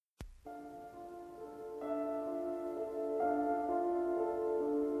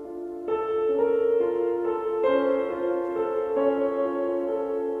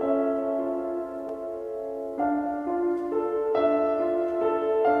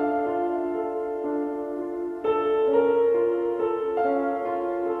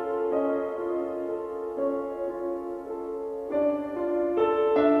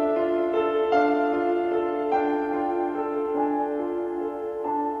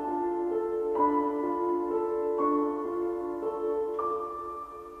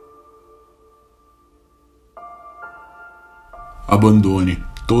Abandone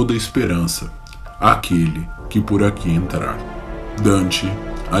toda esperança àquele que por aqui entrar. Dante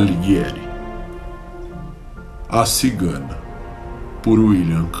Alighieri. A Cigana, por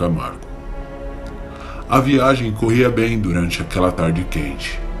William Camargo. A viagem corria bem durante aquela tarde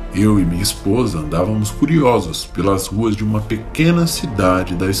quente. Eu e minha esposa andávamos curiosos pelas ruas de uma pequena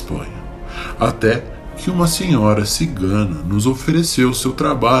cidade da Espanha, até que uma senhora cigana nos ofereceu seu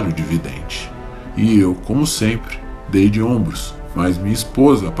trabalho de vidente. E eu, como sempre, dei de ombros, mas minha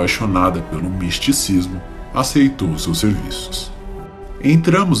esposa, apaixonada pelo misticismo, aceitou seus serviços.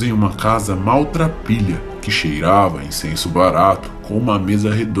 Entramos em uma casa maltrapilha que cheirava a incenso barato, com uma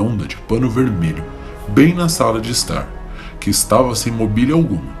mesa redonda de pano vermelho bem na sala de estar, que estava sem mobília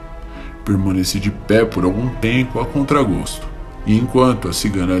alguma. Permaneci de pé por algum tempo a contragosto, e enquanto a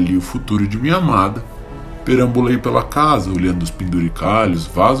cigana lia o futuro de minha amada, perambulei pela casa olhando os penduricalhos,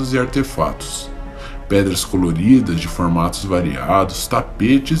 vasos e artefatos, pedras coloridas de formatos variados,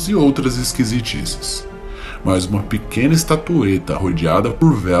 tapetes e outras esquisitices. Mas uma pequena estatueta rodeada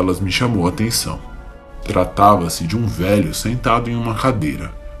por velas me chamou a atenção. Tratava-se de um velho sentado em uma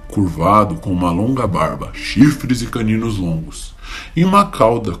cadeira, curvado com uma longa barba, chifres e caninos longos, e uma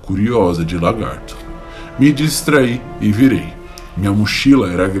cauda curiosa de lagarto. Me distraí e virei. Minha mochila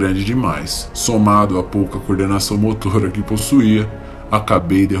era grande demais. Somado à pouca coordenação motora que possuía,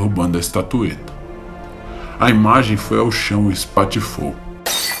 acabei derrubando a estatueta. A imagem foi ao chão e espatifou.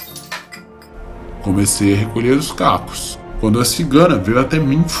 Comecei a recolher os cacos, quando a cigana veio até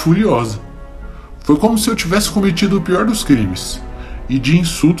mim furiosa. Foi como se eu tivesse cometido o pior dos crimes, e de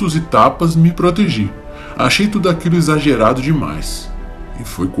insultos e tapas me protegi. Achei tudo aquilo exagerado demais. E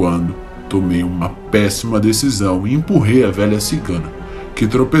foi quando tomei uma péssima decisão e empurrei a velha cigana, que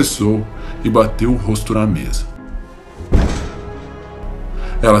tropeçou e bateu o rosto na mesa.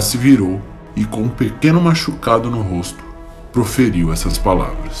 Ela se virou e, com um pequeno machucado no rosto, proferiu essas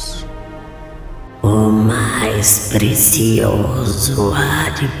palavras: "O mais precioso há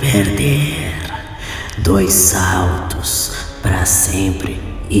de perder. 2 saltos para sempre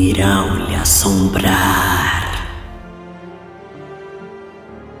irão lhe assombrar."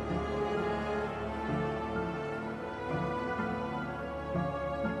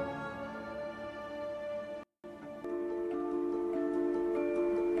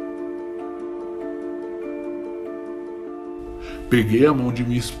 Peguei a mão de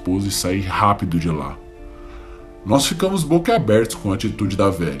minha esposa e saí rápido de lá. Nós ficamos boquiabertos com a atitude da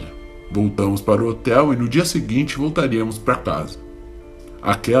velha. Voltamos para o hotel e no dia seguinte voltaríamos para casa.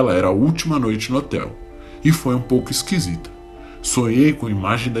 Aquela era a última noite no hotel, e foi um pouco esquisita. Sonhei com a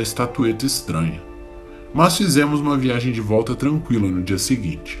imagem da estatueta estranha. Mas fizemos uma viagem de volta tranquila no dia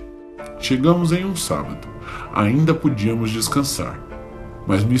seguinte. Chegamos em um sábado. Ainda podíamos descansar.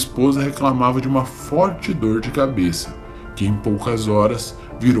 Mas minha esposa reclamava de uma forte dor de cabeça, que em poucas horas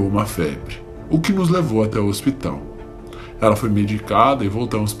virou uma febre, o que nos levou até o hospital. Ela foi medicada e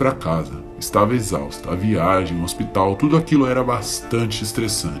voltamos para casa. Estava exausta. A viagem, o hospital, tudo aquilo era bastante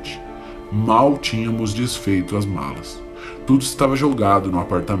estressante. Mal tínhamos desfeito as malas. Tudo estava jogado no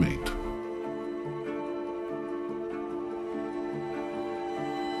apartamento.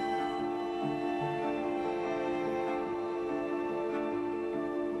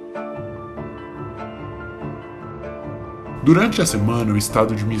 Durante a semana, o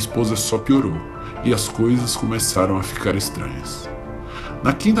estado de minha esposa só piorou e as coisas começaram a ficar estranhas.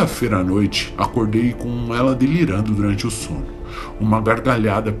 Na quinta-feira à noite, acordei com ela delirando durante o sono. Uma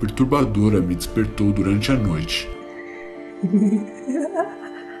gargalhada perturbadora me despertou durante a noite.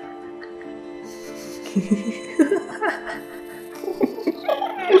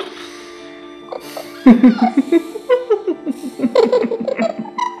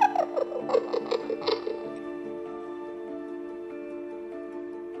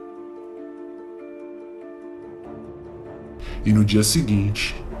 E no dia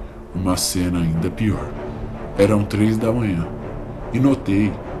seguinte, uma cena ainda pior. Eram 3 da manhã e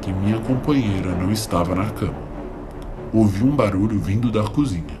notei que minha companheira não estava na cama. Ouvi um barulho vindo da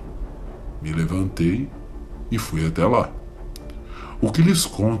cozinha. Me levantei e fui até lá. O que lhes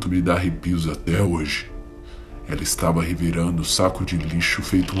conto me dá arrepios até hoje. Ela estava revirando o saco de lixo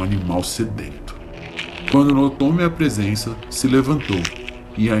feito um animal sedento. Quando notou minha presença, se levantou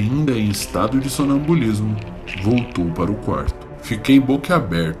e, ainda em estado de sonambulismo, voltou para o quarto. Fiquei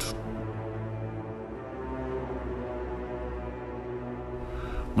boquiaberto.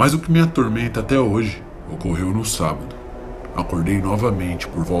 Mas o que me atormenta até hoje ocorreu no sábado. Acordei novamente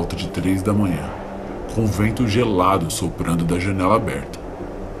por volta de 3 da manhã, com o vento gelado soprando da janela aberta.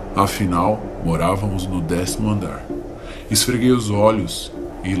 Afinal, morávamos no 10º andar. Esfreguei os olhos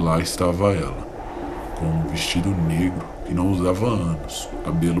e lá estava ela, com um vestido negro e não usava há anos,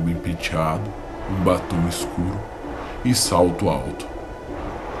 cabelo bem penteado, um batom escuro e salto alto.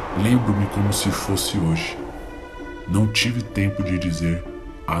 Lembro-me como se fosse hoje. Não tive tempo de dizer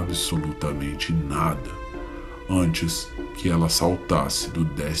absolutamente nada antes que ela saltasse do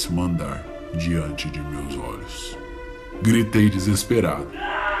 10º andar diante de meus olhos. Gritei desesperado.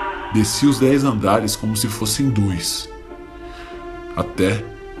 Desci os 10 andares como se fossem 2, até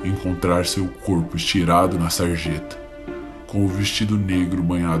encontrar seu corpo estirado na sarjeta, com o vestido negro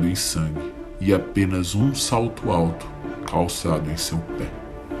banhado em sangue e apenas um salto alto calçado em seu pé.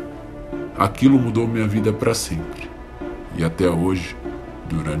 Aquilo mudou minha vida para sempre, e até hoje,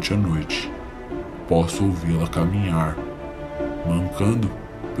 durante a noite, posso ouvi-la caminhar, mancando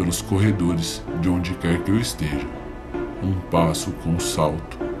pelos corredores de onde quer que eu esteja, um passo com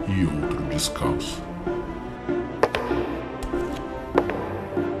salto e outro descalço.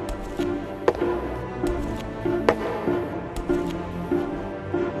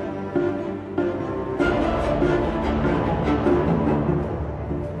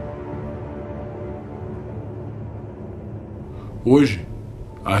 Hoje,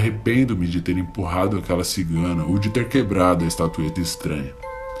 arrependo-me de ter empurrado aquela cigana ou de ter quebrado a estatueta estranha,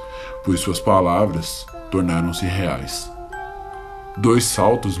 pois suas palavras tornaram-se reais. 2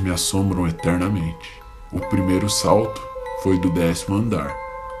 saltos me assombram eternamente. O primeiro salto foi do 10º andar,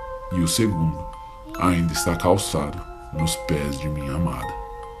 e o segundo ainda está calçado nos pés de minha amada.